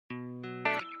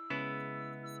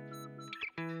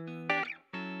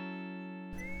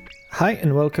Hi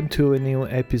and welcome to a new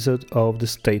episode of the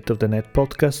State of the Net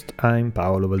podcast. I'm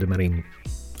Paolo Valdemarin.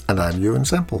 And I'm Ewan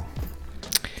Semple.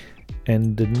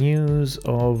 And the news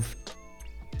of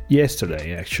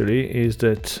yesterday actually is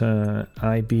that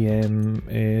IBM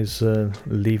is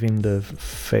leaving the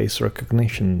face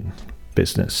recognition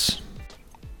business.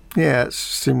 Yeah, it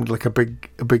seemed like a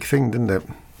big thing, didn't it?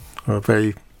 Or a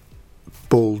very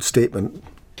bold statement.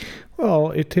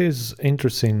 Well, it is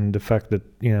interesting the fact that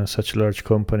such a large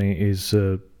company is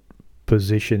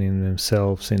positioning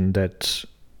themselves in that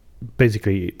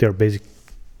they're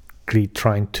basically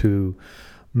trying to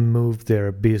move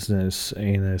their business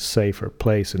in a safer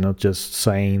place and not just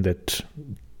saying that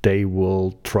they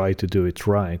will try to do it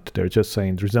right. They're just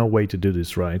saying there's no way to do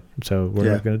this right, so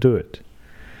we're not going to do it.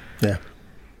 Yeah,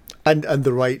 and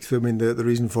the right. I mean, the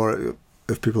reason for it,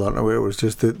 if people aren't aware, was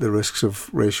just the risks of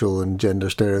racial and gender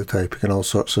stereotyping and all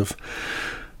sorts of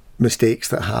mistakes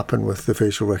that happen with the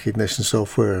facial recognition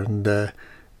software. And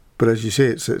but as you say,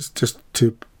 it's just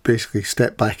to basically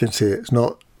step back and say it's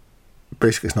not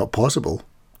possible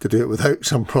to do it without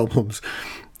some problems.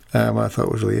 I thought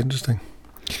it was really interesting.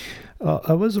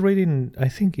 I was reading, I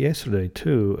think yesterday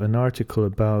too, an article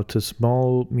about a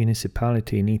small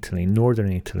municipality in Italy,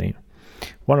 northern Italy,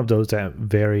 one of those that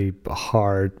very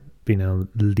hard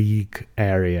league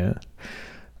area,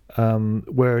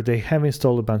 where they have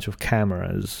installed a bunch of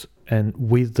cameras and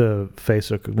with the face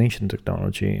recognition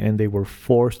technology, and they were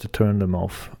forced to turn them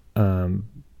off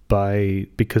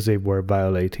because they were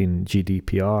violating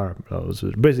GDPR laws.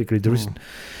 Basically, there is,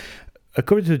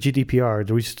 according to GDPR,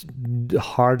 there is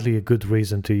hardly a good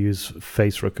reason to use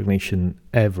face recognition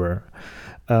ever.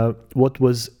 What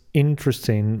was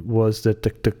interesting was that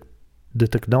the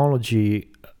technology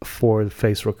for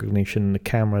face recognition, the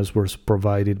cameras were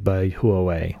provided by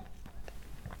Huawei.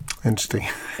 Interesting.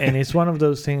 And it's one of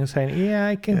those things saying,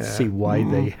 I can see why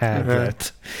they have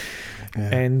that. Yeah.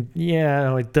 And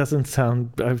it doesn't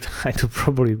sound. I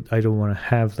don't want to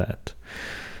have that.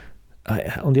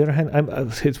 On the other hand,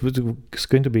 it's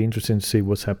going to be interesting to see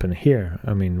what's happened here.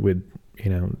 I mean, with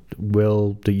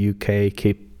will the UK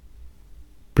keep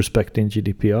respecting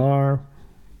GDPR?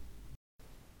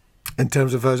 In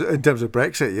terms of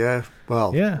Brexit, yeah.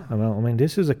 Well, yeah. I mean,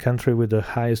 this is a country with the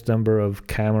highest number of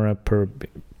camera per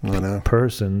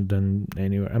person than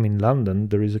anywhere. I mean, London,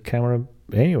 there is a camera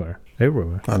everywhere.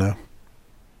 I know,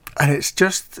 and it's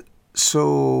just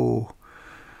so.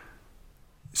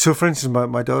 So, for instance,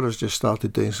 my daughter's just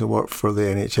started doing some work for the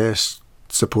NHS,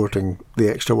 supporting the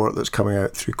extra work that's coming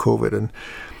out through COVID, and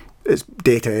it's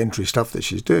data entry stuff that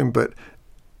she's doing. But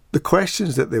the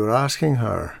questions that they were asking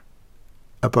her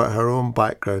about her own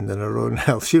background and her own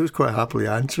health, she was quite happily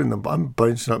answering them, but I'm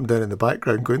bouncing up and down in the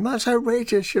background going, that's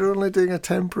outrageous, you're only doing a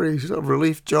temporary sort of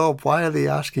relief job, why are they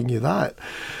asking you that?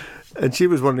 And she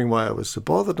was wondering why I was so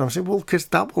bothered, and I'm saying, well, because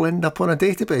that will end up on a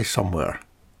database somewhere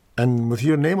and with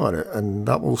your name on it, and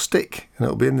that will stick and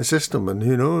it'll be in the system, and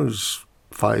who knows,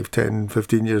 5, 10,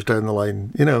 15 years down the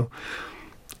line,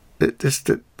 it just,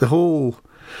 the whole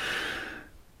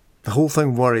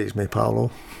thing worries me,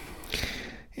 Paolo.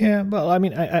 Yeah, well, I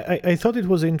mean, I thought it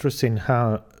was interesting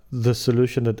how the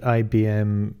solution that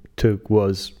IBM took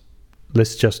was,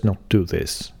 let's just not do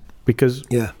this. Because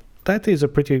that is a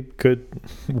pretty good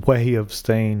way of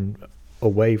staying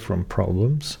away from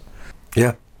problems.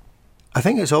 Yeah. I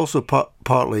think it's also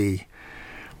partly,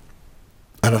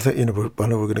 and I think, I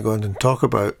know we're going to go on and talk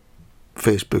about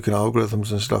Facebook and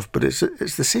algorithms and stuff, but it's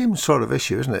the same sort of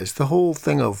issue, isn't it? It's the whole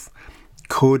thing of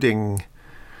coding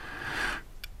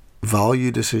value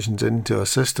decisions into a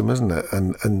system, isn't it?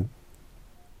 And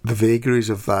the vagaries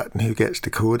of that, and who gets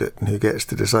to code it and who gets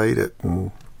to decide it,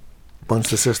 and once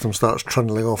the system starts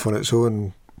trundling off on its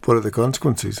own, what are the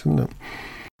consequences, isn't it?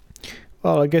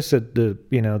 Well, I guess that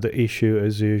the issue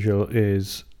as usual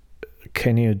is,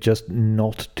 can you just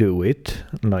not do it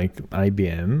like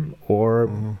IBM,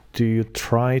 or do you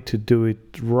try to do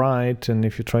it right? And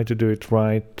if you try to do it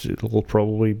right, it will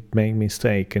probably make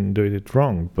mistake and do it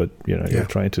wrong. But you're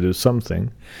trying to do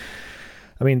something.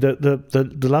 I mean,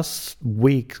 the last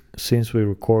week since we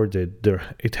recorded,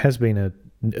 it has been a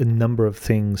number of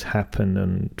things happen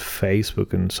on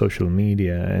Facebook and social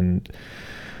media. And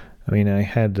I mean, I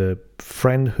had a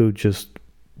friend who just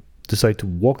decided to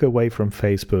walk away from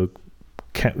Facebook,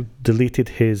 deleted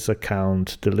his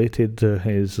account,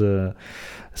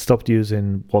 stopped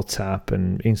using WhatsApp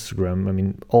and Instagram. I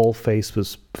mean, all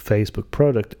Facebook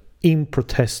product in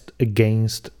protest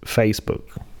against Facebook.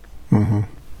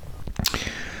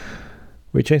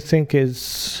 Which I think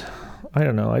is I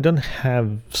don't know. I don't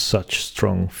have such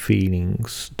strong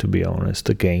feelings, to be honest,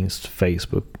 against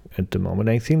Facebook at the moment.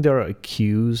 I think they're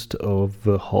accused of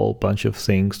a whole bunch of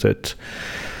things that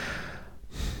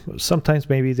sometimes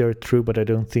maybe they're true, but I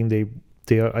don't think they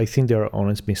are. I think they are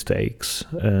honest mistakes.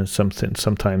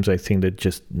 Sometimes I think that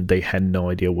just they had no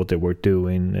idea what they were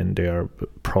doing, and they are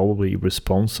probably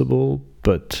responsible.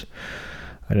 But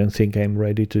I don't think I'm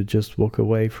ready to just walk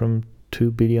away from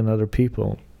 2 billion other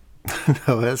people.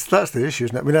 No, that's the issue,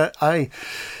 isn't it? I mean, I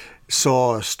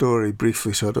saw a story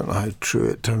briefly, so I don't know how true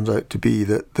it turns out to be,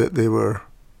 that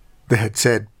they had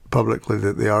said publicly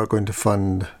that they are going to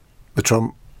fund the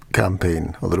Trump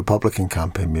campaign, or the Republican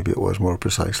campaign, maybe it was more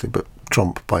precisely, but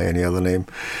Trump by any other name.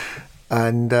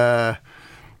 And,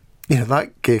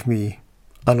 that gave me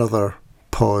another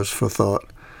pause for thought.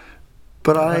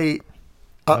 But I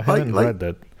haven't read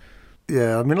that.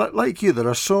 Yeah, I mean, like you, there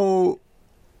are so...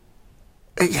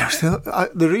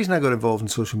 the reason I got involved in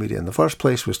social media in the first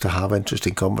place was to have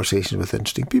interesting conversations with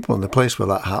interesting people, and the place where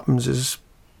that happens is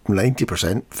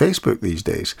 90% Facebook these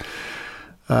days.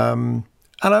 And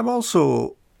I'm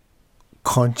also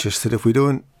conscious that if we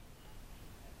don't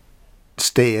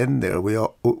stay in there,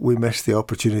 we miss the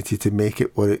opportunity to make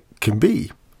it what it can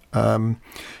be.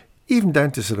 Even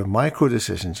down to sort of micro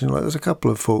decisions. There's a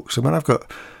couple of folks. I mean,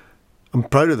 I'm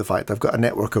proud of the fact I've got a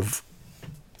network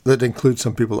that includes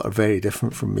some people that are very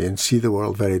different from me and see the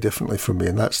world very differently from me,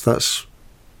 and that's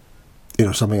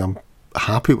something I'm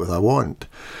happy with. I want,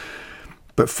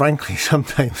 but frankly,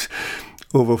 sometimes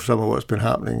over some of what's been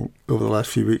happening over the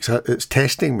last few weeks, it's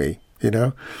testing me,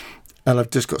 and I've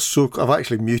just got I've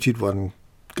actually muted one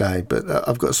guy, but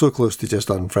I've got so close to just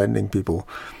unfriending people.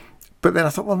 But then I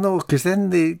thought, well, no, because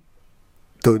then they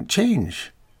don't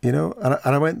change. And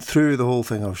I went through the whole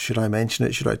thing of, should I mention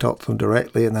it? Should I talk to them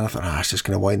directly? And then I thought, it's just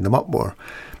going to wind them up more.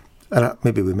 And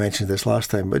maybe we mentioned this last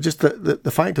time, but just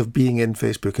the fact of being in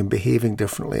Facebook and behaving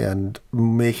differently and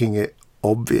making it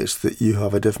obvious that you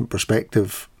have a different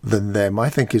perspective than them, I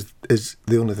think is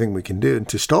the only thing we can do. And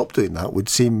to stop doing that would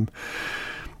seem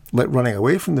like running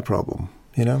away from the problem,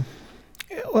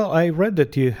 Well, I read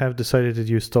that you have decided that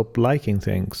you stop liking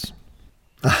things.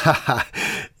 Yeah,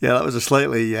 that was a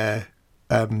slightly...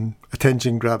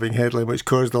 attention-grabbing headline, which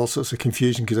caused all sorts of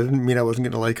confusion, because I didn't mean I wasn't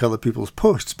going to like other people's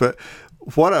posts. But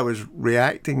what I was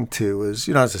reacting to was,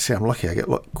 as I say, I'm lucky I get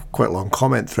quite long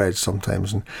comment threads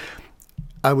sometimes, and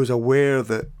I was aware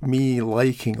that me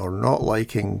liking or not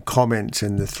liking comments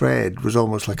in the thread was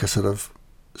almost like a sort of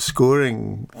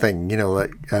scoring thing,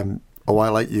 like, I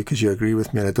like you because you agree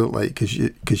with me, and I don't like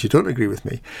you because you don't agree with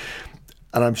me.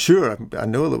 And I'm sure, I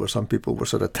know there were some people were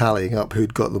sort of tallying up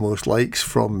who'd got the most likes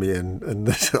from me and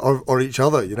this, or each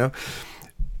other,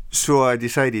 So I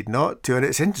decided not to, and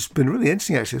it's been really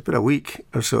interesting actually. It's been a week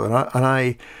or so,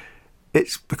 and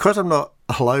it's because I've not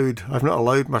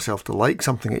allowed myself to like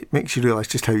something. It makes you realise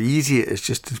just how easy it is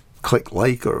just to click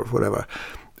like or whatever,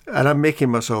 and I'm making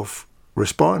myself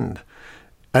respond.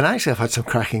 And actually, I've had some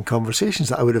cracking conversations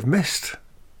that I would have missed,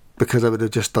 because I would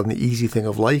have just done the easy thing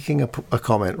of liking a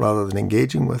comment rather than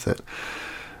engaging with it.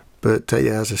 But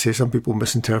as I say, some people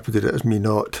misinterpreted it as me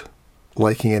not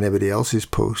liking anybody else's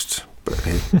posts. But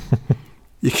hey,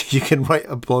 you can write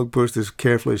a blog post as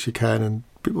carefully as you can and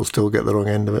people still get the wrong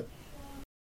end of it.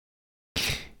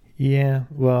 Yeah,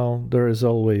 well, there is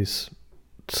always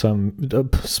some...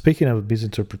 speaking of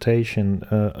misinterpretation,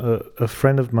 a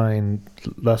friend of mine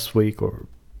last week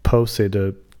posted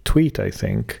a tweet, I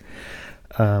think,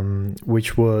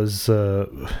 which was, a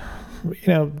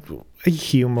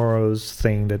humorous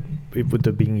thing that it would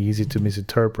have been easy to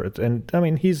misinterpret. And I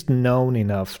mean, he's known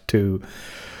enough to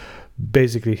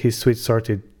basically, his tweet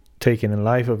started taking a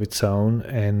life of its own,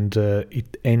 and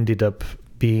it ended up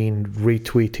being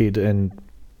retweeted and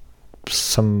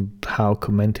somehow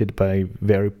commented by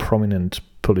very prominent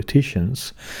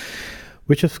politicians,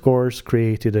 which of course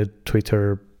created a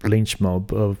Twitter lynch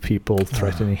mob of people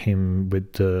threatening him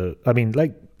with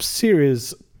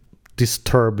serious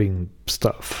disturbing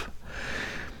stuff.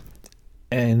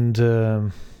 And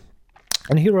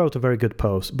he wrote a very good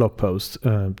blog post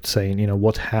saying,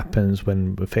 what happens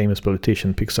when a famous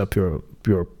politician picks up your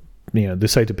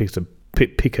decide to pick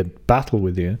a battle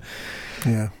with you.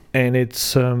 Yeah. And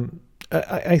it's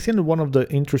I think one of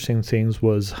the interesting things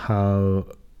was how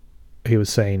he was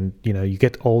saying, you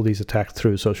get all these attacks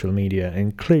through social media,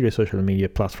 and clearly social media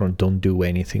platforms don't do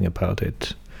anything about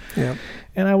it. Yeah.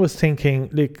 And I was thinking,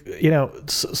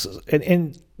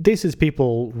 and this is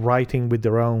people writing with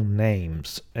their own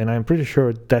names, and I'm pretty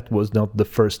sure that was not the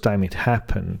first time it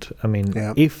happened. I mean,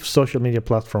 if social media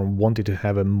platform wanted to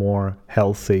have a more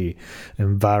healthy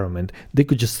environment, they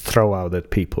could just throw out at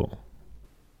people.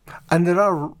 And there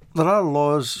are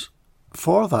laws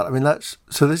for that. I mean,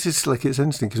 this is like, it's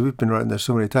interesting because we've been around there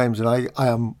so many times, and I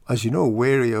am, as you know,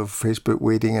 wary of Facebook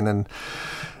wading in and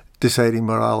deciding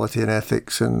morality and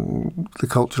ethics, and the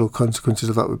cultural consequences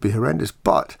of that would be horrendous.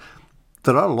 But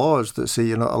there are laws that say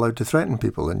you're not allowed to threaten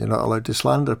people and you're not allowed to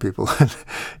slander people. And,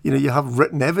 you have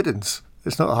written evidence.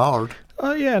 It's not hard.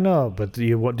 Oh yeah, no, but do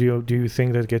you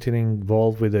think that getting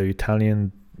involved with the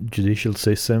Italian judicial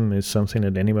system is something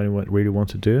that anybody really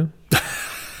wants to do?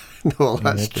 No,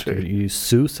 that's true. You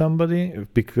sue somebody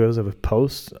because of a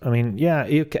post. I mean, yeah,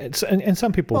 you can, and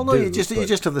some people. Well, no, you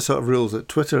just have the sort of rules that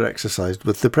Twitter exercised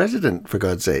with the president, for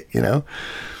God's sake,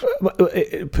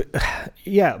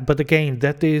 Yeah, but again,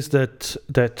 that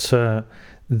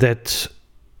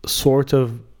sort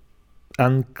of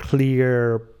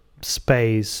unclear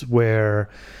space where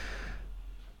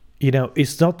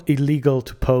it's not illegal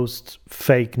to post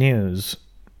fake news.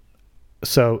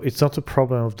 So it's not a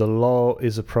problem of the law,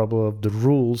 it's a problem of the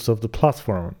rules of the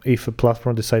platform. If a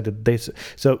platform decided this,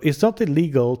 so it's not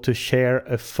illegal to share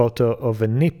a photo of a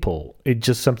nipple. It's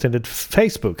just something that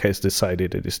Facebook has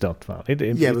decided it is not valid.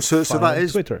 So that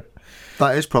is Twitter.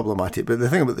 That is problematic. But the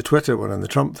thing about the Twitter one and the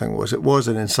Trump thing was it was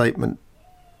an incitement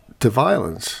to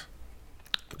violence,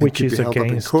 which is held against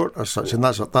up in court as such, and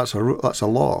that's a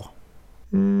law.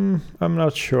 I'm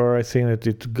not sure. I think that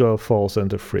it falls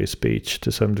under free speech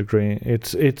to some degree.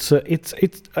 It's.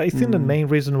 I think the main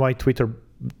reason why Twitter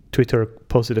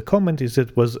posted a comment is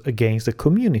it was against the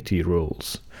community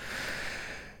rules.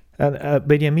 And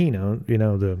Beniamino,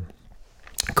 the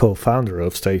co-founder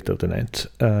of State of the Net,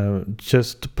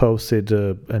 just posted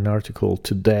an article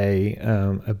today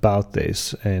about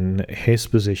this, and his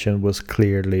position was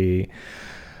clearly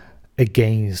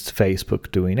against Facebook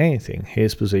doing anything.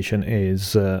 His position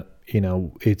is,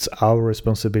 it's our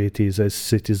responsibilities as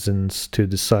citizens to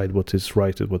decide what is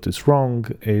right and what is wrong,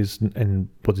 and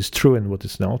what is true and what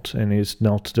is not, and it's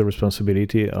not the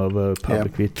responsibility of a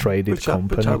publicly traded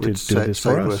company to do this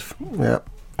for us.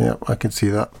 Yeah, I can see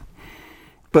that.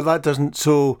 But that doesn't.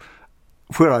 So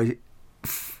where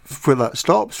that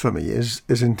stops for me is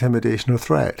intimidation or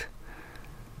threat.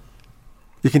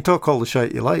 You can talk all the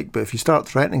shite you like, but if you start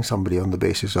threatening somebody on the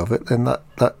basis of it, then that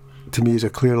to me is a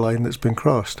clear line that's been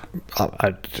crossed.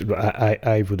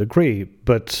 I would agree,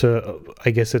 but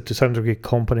I guess that to some degree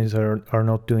companies are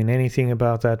not doing anything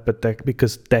about that,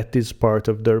 because that is part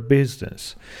of their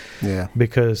business. Yeah.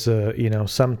 Because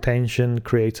some tension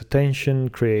creates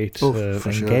engagement,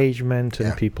 sure.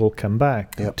 And people come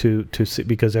back to see,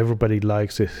 because everybody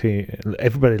likes a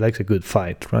good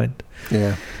fight, right?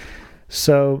 Yeah.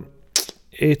 So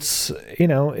it's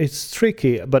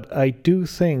tricky, but I do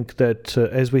think that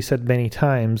as we said many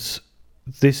times,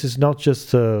 this is not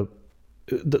just the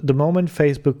moment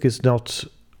Facebook is not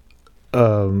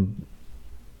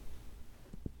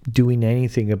doing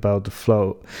anything about the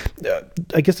flow.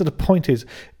 I guess that the point is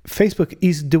Facebook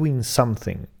is doing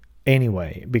something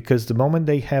anyway, because the moment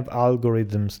they have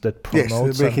algorithms that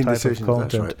promote some type of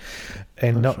content,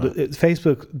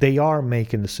 Facebook, they are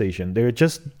making decisions. They're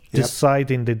just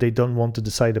deciding that they don't want to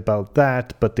decide about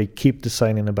that, but they keep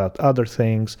deciding about other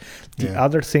things. The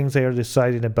other things they are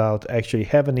deciding about actually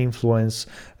have an influence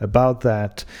about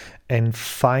that, and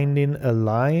finding a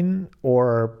line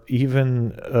or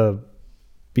even a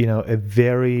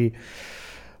very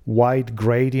wide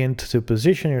gradient to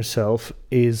position yourself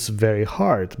is very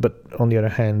hard. But on the other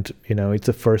hand, it's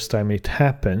the first time it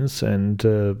happens, and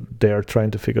they are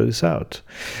trying to figure this out.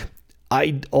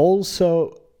 I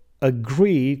also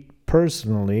agree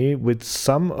personally with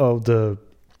some of the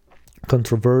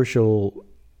controversial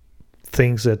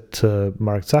things that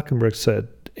Mark Zuckerberg said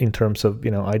in terms of,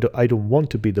 I don't want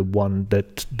to be the one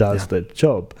that does that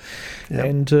job.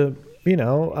 And I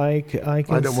can I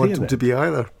don't want him to be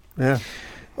either. Yeah.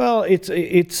 Well, it's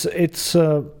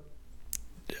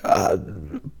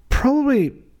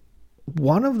probably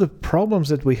one of the problems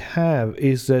that we have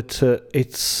is that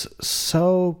it's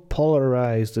so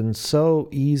polarized and so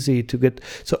easy to get.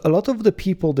 So a lot of the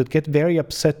people that get very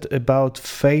upset about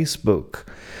Facebook,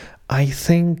 I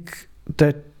think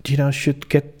that should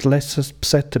get less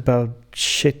upset about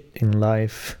shit in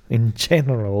life in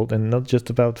general and not just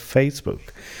about Facebook.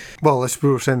 Well, we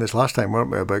were saying this last time,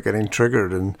 weren't we, about getting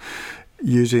triggered and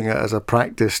using it as a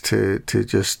practice to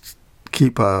just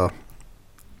keep a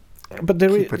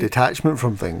detachment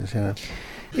from things,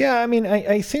 Yeah, I mean,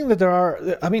 I think that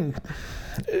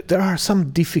there are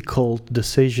some difficult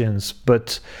decisions,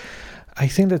 but I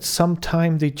think that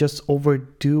sometimes they just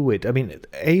overdo it. I mean,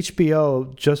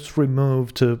 HBO just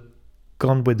removed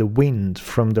Gone with the Wind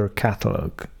from their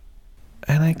catalog,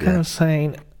 and I kind of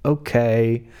saying,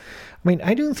 okay. I mean,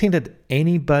 I don't think that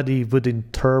anybody would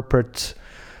interpret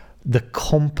the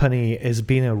company as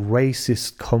being a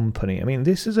racist company. I mean,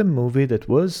 this is a movie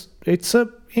it's a,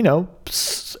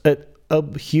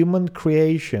 a human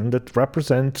creation that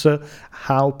represents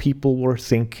how people were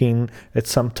thinking at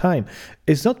some time.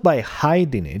 It's not by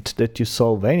hiding it that you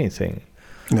solve anything.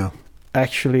 No.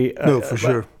 Actually. No, for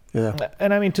sure. Yeah.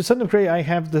 And I mean, to some degree, I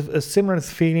have a similar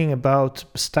feeling about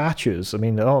statues. I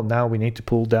mean, now we need to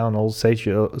pull down all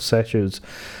statues.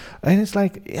 And it's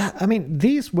like, yeah, I mean,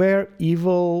 these were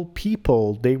evil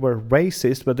people. They were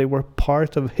racist, but they were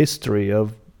part of history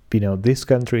of, this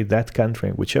country, that country,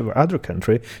 whichever other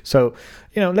country. So,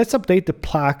 let's update the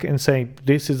plaque and say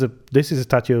this is a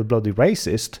statue of bloody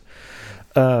racist.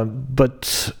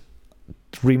 But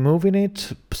removing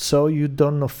it so you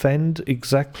don't offend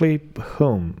exactly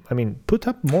whom? I mean, put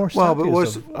up more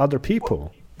statues of other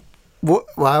people.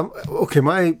 Okay,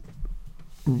 my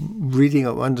reading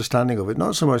of understanding of it,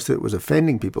 not so much that it was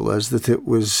offending people as that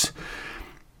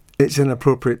it's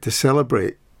inappropriate to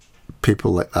celebrate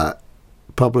people like that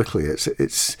publicly.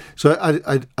 It's so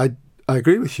I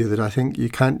agree with you that I think you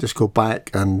can't just go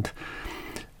back and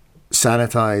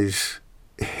sanitize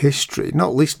history,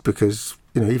 not least because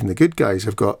even the good guys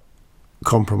have got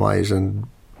compromise, and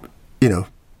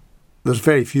there's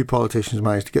very few politicians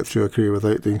manage to get through a career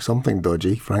without doing something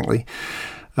dodgy, frankly.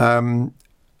 And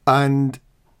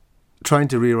trying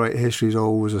to rewrite history is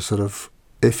always a sort of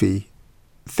iffy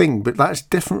thing, but that's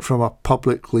different from a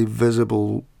publicly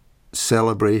visible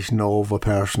celebration of a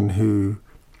person who,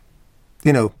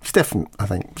 it's different, I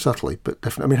think, subtly, but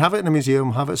different. I mean, have it in a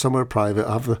museum, have it somewhere private,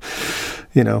 have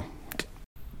the,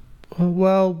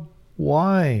 Well,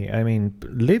 why? I mean,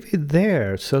 leave it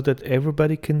there so that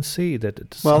everybody can see that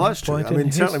it's. Well, that's true. I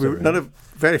mean, certainly,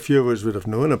 very few of us would have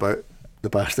known about the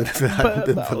bastard if it hadn't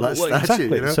been for that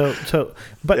statue. Exactly.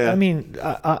 But yeah. I mean,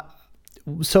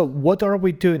 so what are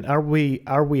we doing? Are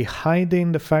we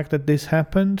hiding the fact that this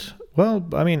happened? Well,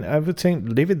 I mean, I would think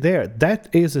leave it there. That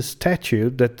is a statue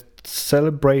that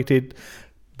celebrated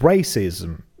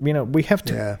racism. We have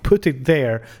to put it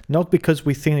there, not because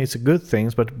we think it's a good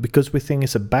thing, but because we think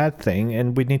it's a bad thing,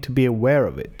 and we need to be aware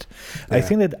of it. Yeah. I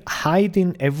think that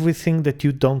hiding everything that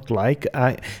you don't like,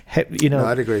 No,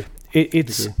 I'd agree.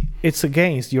 It's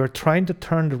against. You're trying to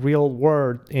turn the real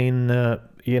world in,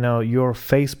 your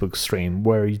Facebook stream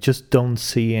where you just don't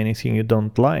see anything you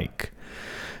don't like.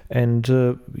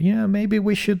 And, maybe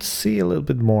we should see a little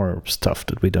bit more stuff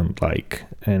that we don't like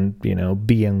and,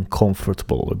 be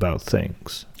uncomfortable about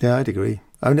things. Yeah, I'd agree.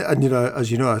 And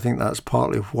as you know, I think that's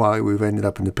partly why we've ended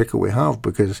up in the pickle we have,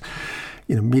 because,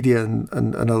 media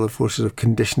and other forces have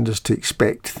conditioned us to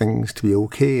expect things to be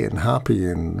okay and happy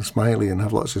and smiley and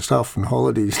have lots of stuff and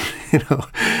holidays,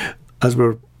 as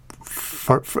we're,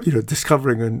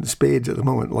 discovering in spades at the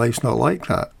moment, life's not like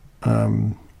that.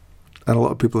 And a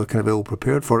lot of people are kind of ill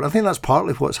prepared for it. I think that's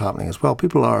partly what's happening as well.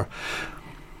 People are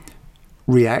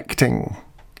reacting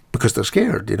because they're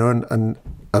scared, and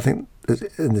I think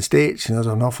in the States, there's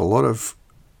an awful lot of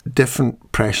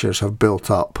different pressures have built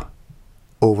up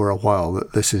over a while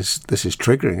that this is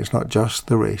triggering. It's not just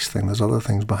the race thing. There's other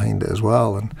things behind it as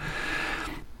well. And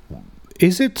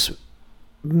is it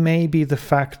maybe the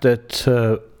fact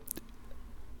that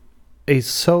it's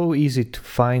so easy to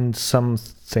find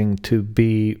something to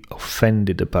be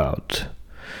offended about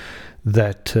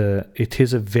that it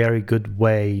is a very good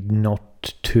way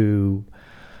not to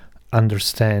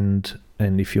understand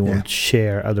and, if you want,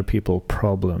 share other people's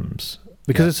problems,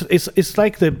 because it's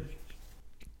like the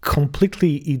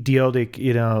completely idiotic,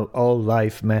 all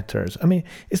life matters. I mean,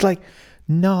 it's like,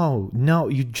 no,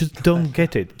 you just don't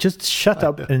get it. Just shut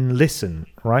up and listen,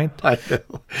 right? I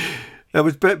know. It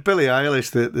was Billie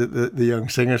Eilish, the young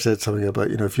singer, said something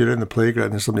about, if you're in the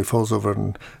playground and somebody falls over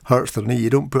and hurts their knee, you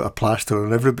don't put a plaster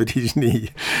on everybody's knee.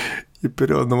 You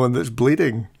put it on the one that's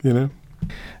bleeding,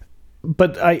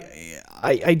 But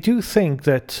I do think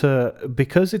that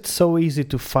because it's so easy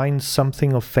to find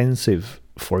something offensive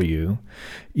for you,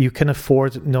 you can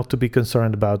afford not to be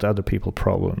concerned about other people's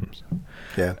problems.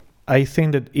 Yeah. I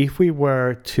think that if we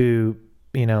were to,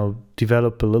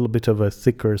 develop a little bit of a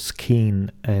thicker skin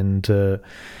and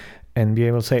be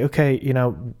able to say, okay,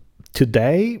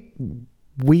 today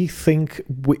we think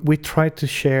we try to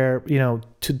share,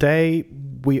 today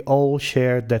we all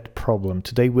share that problem.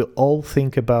 Today we all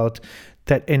think about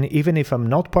that, and even if I'm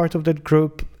not part of that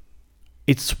group,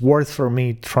 it's worth for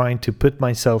me trying to put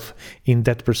myself in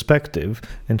that perspective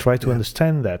and try to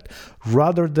understand that,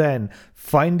 rather than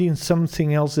finding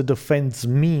something else that offends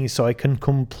me so I can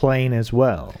complain as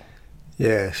well.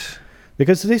 Yes.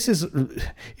 Because this is,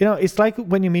 it's like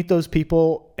when you meet those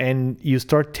people and you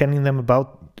start telling them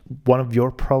about one of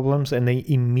your problems, and they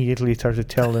immediately start to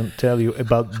tell you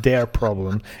about their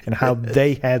problem and how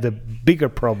they had a bigger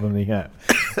problem than you have.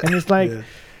 And it's like,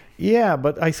 yeah,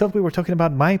 but I thought we were talking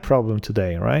about my problem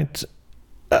today, right?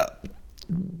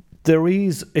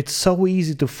 It's so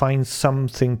easy to find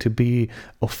something to be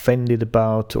offended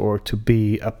about, or to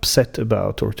be upset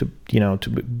about, or to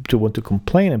want to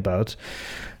complain about,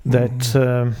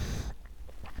 that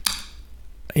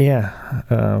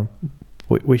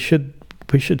we should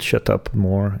shut up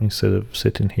more instead of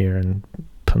sitting here and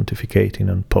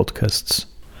pontificating on podcasts.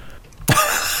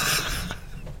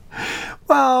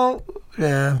 Well,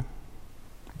 yeah.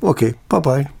 Okay,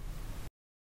 bye-bye.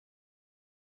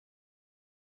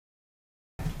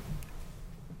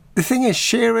 The thing is,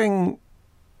 sharing...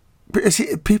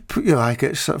 people, I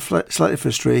get slightly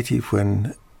frustrated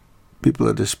when people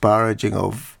are disparaging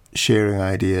of sharing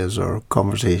ideas or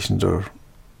conversations or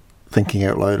thinking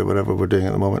out loud or whatever we're doing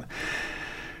at the moment.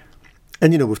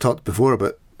 And, we've talked before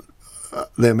about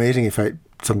the amazing effect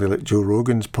somebody like Joe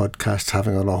Rogan's podcast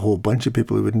having on a whole bunch of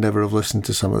people who would never have listened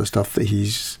to some of the stuff that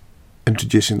he's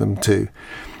introducing them to.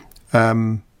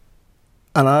 And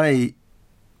I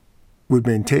would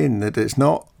maintain that it's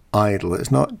not idle.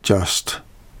 It's not just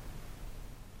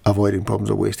avoiding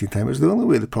problems or wasting time. It's the only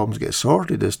way the problems get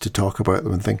sorted is to talk about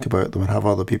them and think about them and have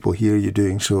other people hear you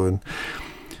doing so and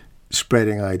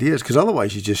spreading ideas, because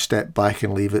otherwise you just step back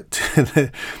and leave it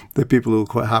to the people who will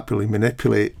quite happily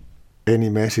manipulate any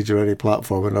message or any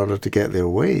platform in order to get their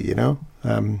way,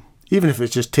 even if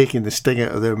it's just taking the sting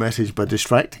out of their message by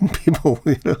distracting people.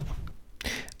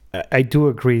 I do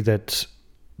agree that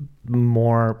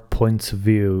more points of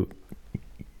view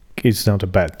is not a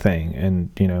bad thing,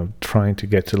 and trying to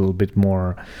get a little bit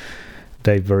more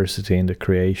diversity in the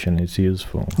creation is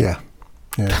useful. Yeah.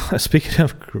 Speaking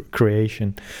of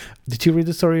creation, did you read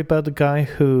the story about the guy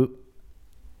who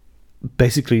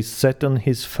basically sat on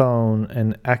his phone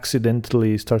and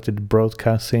accidentally started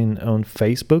broadcasting on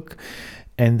Facebook,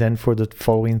 and then for the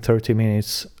following 30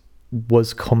 minutes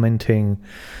was commenting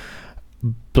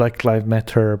Black Lives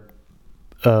Matter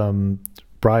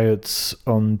riots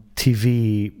on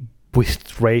TV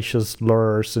with racial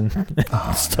slurs and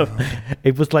stuff? No.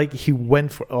 It was like he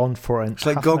went on for an It's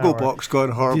like Gogglebox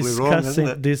gone horribly wrong, isn't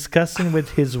it? Discussing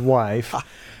with his wife,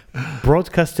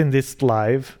 broadcasting this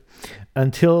live,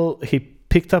 until he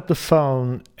picked up the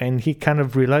phone and he kind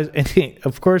of realized, and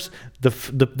of course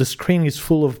the screen is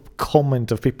full of comment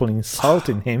of people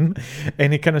insulting him,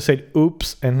 and he kind of said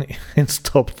oops and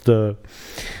stopped the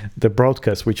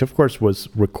broadcast, which of course was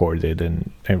recorded and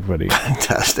everybody.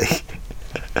 Fantastic.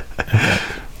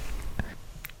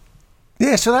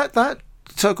 Yeah, so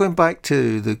going back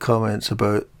to the comments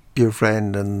about your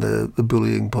friend and the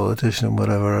bullying politician and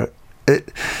whatever,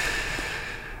 it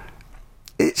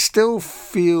still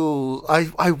feels...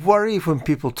 I worry when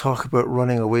people talk about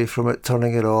running away from it,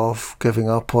 turning it off, giving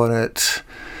up on it.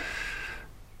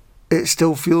 It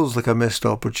still feels like a missed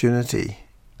opportunity.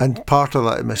 And part of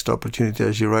that missed opportunity,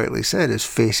 as you rightly said, is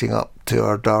facing up to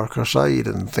our darker side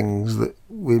and things that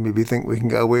we maybe think we can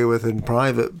get away with in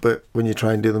private, but when you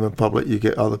try and do them in public, you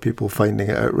get other people finding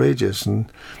it outrageous.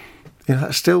 And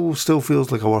it still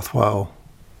feels like a worthwhile...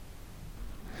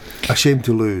 a shame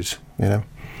to lose,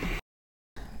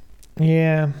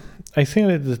 Yeah, I think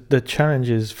that the challenge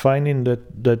is finding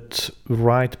that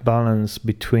right balance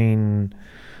between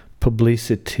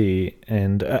publicity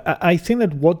and... I think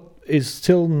that what is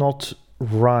still not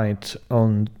right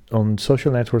on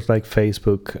social networks like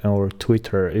Facebook or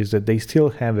Twitter is that they still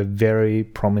have a very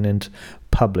prominent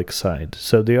public side.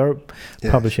 So they are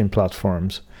publishing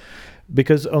platforms.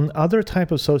 Because on other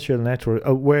type of social network,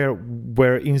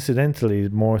 where incidentally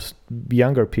most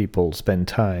younger people spend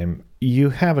time,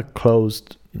 you have a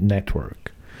closed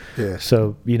network. Yes.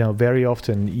 So, very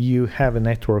often you have a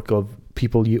network of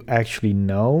people you actually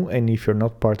know, and if you're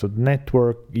not part of the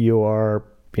network, you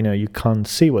can't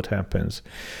see what happens.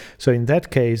 So in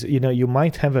that case, you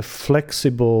might have a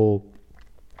flexible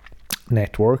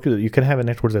network. You can have a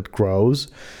network that grows,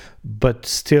 but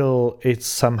still it's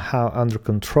somehow under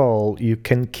control. You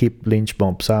can keep lynch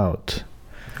mobs out.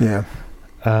 Yeah.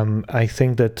 I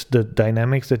think that the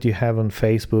dynamics that you have on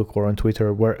Facebook or on Twitter,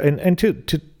 and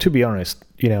to be honest,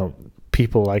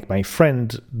 people like my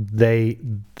friend, they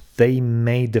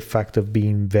made the fact of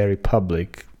being very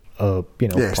public.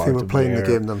 Yes, they were playing the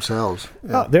game themselves.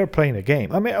 Yeah. They're playing a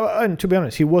game. I mean, and to be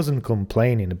honest, he wasn't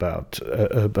complaining about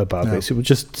this. He was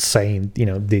just saying,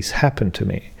 this happened to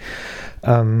me.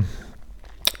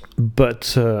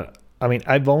 But I mean,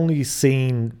 I've only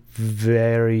seen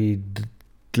very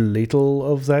little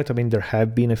of that. I mean, there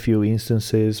have been a few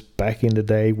instances back in the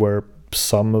day where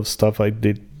some of stuff I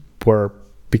did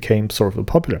became sort of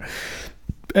popular.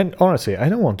 And honestly, I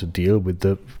don't want to deal with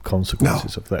the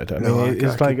consequences of that. I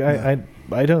mean,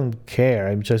 I don't care.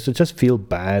 I just feel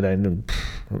bad.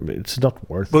 It's not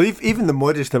worth it. Well, even the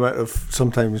modest amount of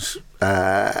sometimes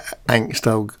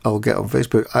angst I'll get on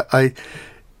Facebook,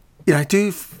 I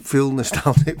do feel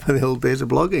nostalgic for the old days of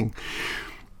blogging.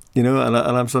 And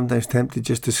I'm sometimes tempted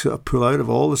just to sort of pull out of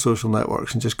all the social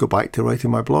networks and just go back to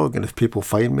writing my blog. And if people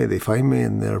find me, they find me,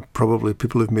 and they're probably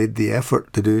people who've made the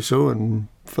effort to do so. And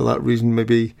for that reason,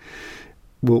 maybe,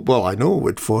 I know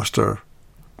would foster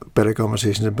better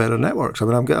conversations and better networks. I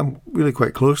mean, I'm really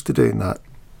quite close to doing that.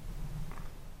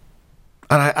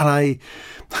 And I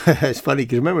it's funny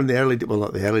because remember in the early,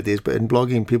 not the early days, but in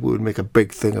blogging, people would make a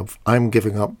big thing of I'm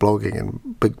giving up blogging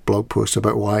and big blog posts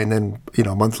about why, and then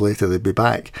a month later they'd be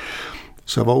back.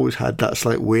 So I've always had that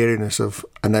slight wariness of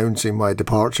announcing my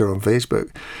departure on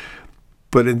Facebook.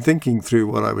 But in thinking through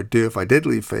what I would do if I did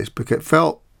leave Facebook, it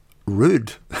felt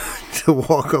rude to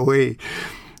walk away,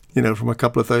 from a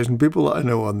couple of thousand people that I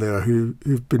know on there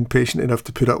who've been patient enough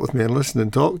to put up with me and listen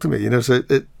and talk to me. So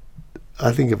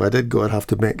I think if I did go, I'd have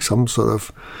to make some sort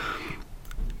of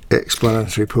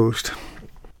explanatory post.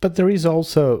 But there is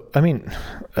also, I mean,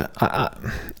 I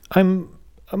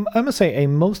must say,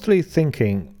 I'm mostly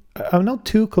thinking, I'm not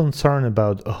too concerned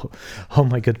about, oh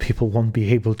my God, people won't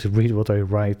be able to read what I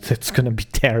write. It's going to be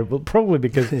terrible. Probably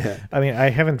because, I mean, I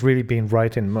haven't really been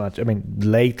writing much. I mean,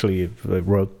 lately I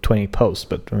wrote 20 posts,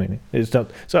 but I mean, it's not,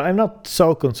 so I'm not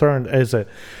so concerned as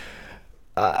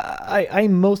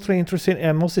I'm mostly interested.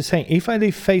 I'm mostly saying if I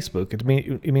leave Facebook,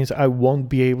 it means I won't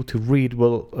be able to read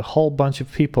a whole bunch of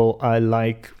people I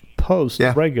like post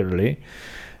regularly,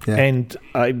 and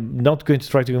I'm not going to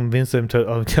try to convince them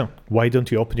to why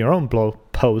don't you open your own blog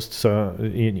post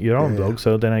your own blog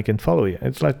so then I can follow you.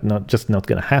 It's like not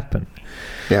going to happen.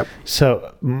 Yep.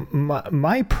 So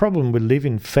my problem with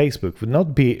leaving Facebook would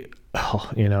not be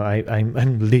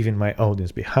I'm leaving my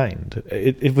audience behind.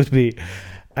 It would be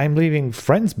I'm leaving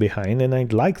friends behind, and I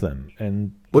like them.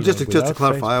 And just to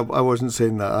clarify, I wasn't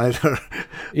saying that either.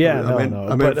 I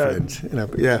meant friends.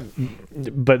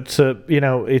 But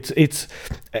it's.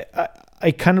 I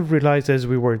kind of realized as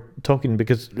we were talking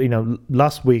because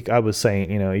last week I was saying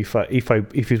if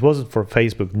it wasn't for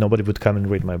Facebook, nobody would come and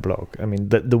read my blog. I mean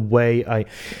the way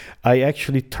I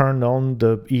actually turned on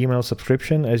the email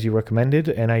subscription as you recommended,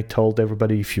 and I told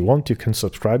everybody if you want you can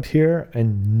subscribe here,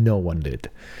 and no one did.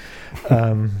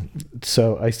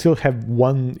 So I still have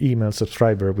one email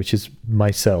subscriber, which is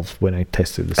myself when I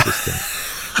tested the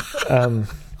system.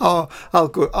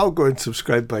 I'll go and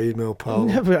subscribe by email, pal.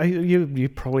 No, but you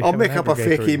probably. I'll make up a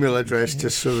fake email address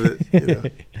just so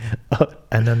that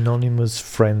an anonymous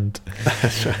friend.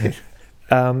 That's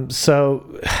right.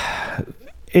 So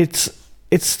it's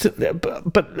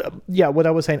what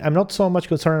I was saying, I'm not so much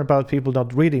concerned about people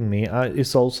not reading me.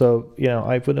 It's also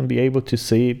I wouldn't be able to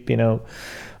see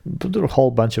a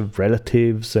whole bunch of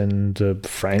relatives and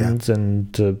friends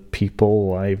and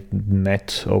people I've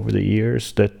met over the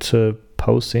years that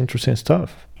post interesting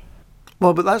stuff.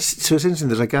 Well, but it's interesting.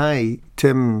 There's a guy,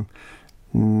 Tim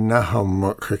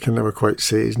Nahamuk, I can never quite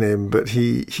say his name, but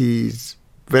he's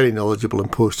very knowledgeable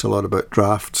and posts a lot about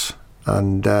drafts.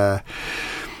 And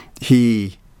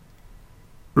he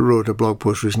wrote a blog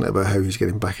post recently about how he's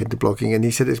getting back into blogging, and he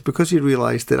said it's because he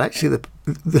realised that actually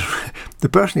the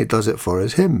person he does it for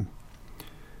is him.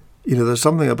 There's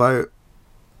something about,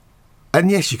 and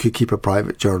yes, you could keep a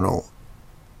private journal,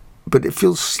 but it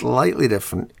feels slightly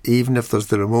different, even if there's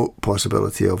the remote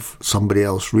possibility of somebody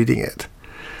else reading it.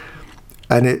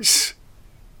 And that's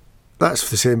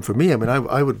the same for me. I mean,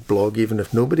 I would blog even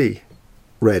if nobody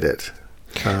read it.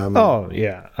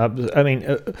 I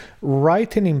mean,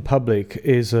 writing in public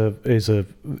is a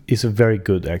very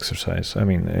good exercise. I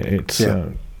mean, it's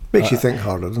makes you think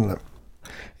harder, doesn't it?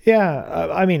 Yeah,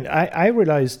 I mean, I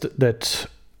realized that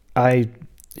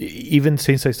even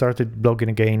since I started blogging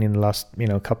again in the last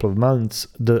couple of months,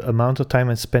 the amount of time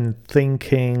I spent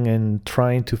thinking and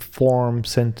trying to form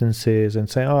sentences and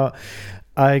saying,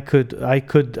 I could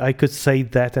say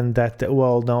that and that.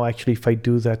 Well, no, actually, if I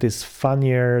do that, it's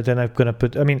funnier. Then I'm gonna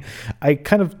put. I mean, I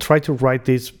kind of try to write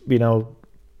these,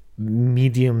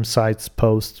 medium-sized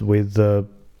posts with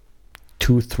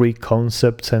 2-3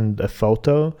 concepts and a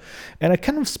photo, and I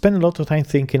kind of spend a lot of time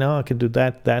thinking, I can do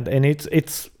that, and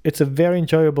it's a very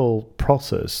enjoyable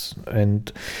process.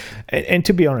 And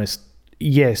to be honest,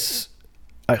 yes,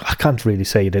 I can't really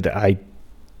say that I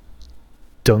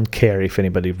don't care if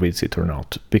anybody reads it or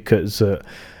not, because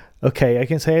okay, I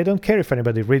can say I don't care if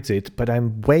anybody reads it, but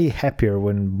I'm way happier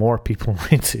when more people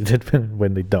read it than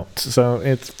when they don't. So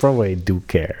it's probably I do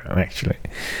care, actually.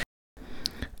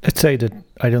 Let's say that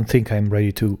I don't think I'm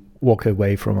ready to walk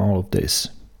away from all of this.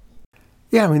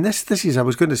 Yeah, I mean, this is, I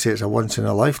was going to say it's a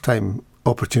once-in-a-lifetime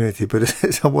opportunity, but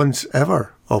it's a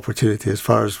once-ever opportunity as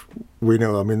far as we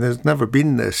know. I mean, there's never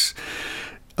been this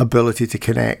ability to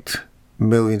connect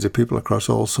millions of people across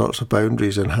all sorts of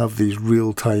boundaries and have these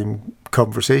real-time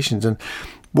conversations. And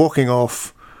walking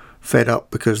off fed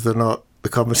up because they're not the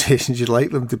conversations you'd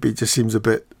like them to be just seems a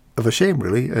bit of a shame,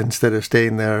 really, instead of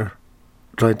staying there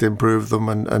trying to improve them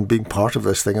and being part of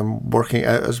this thing and working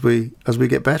out as we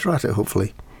get better at it,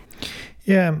 hopefully.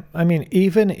 Yeah, I mean,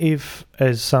 even if,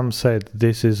 as some said,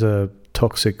 this is a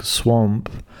toxic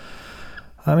swamp,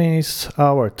 I mean, it's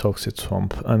our toxic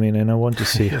swamp. I mean, and I want to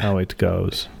see how it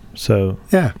goes. So,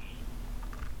 yeah,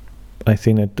 I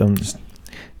think that on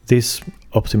this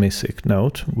optimistic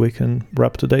note, we can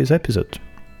wrap today's episode.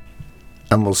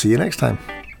 And we'll see you next time.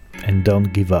 And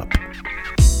don't give up.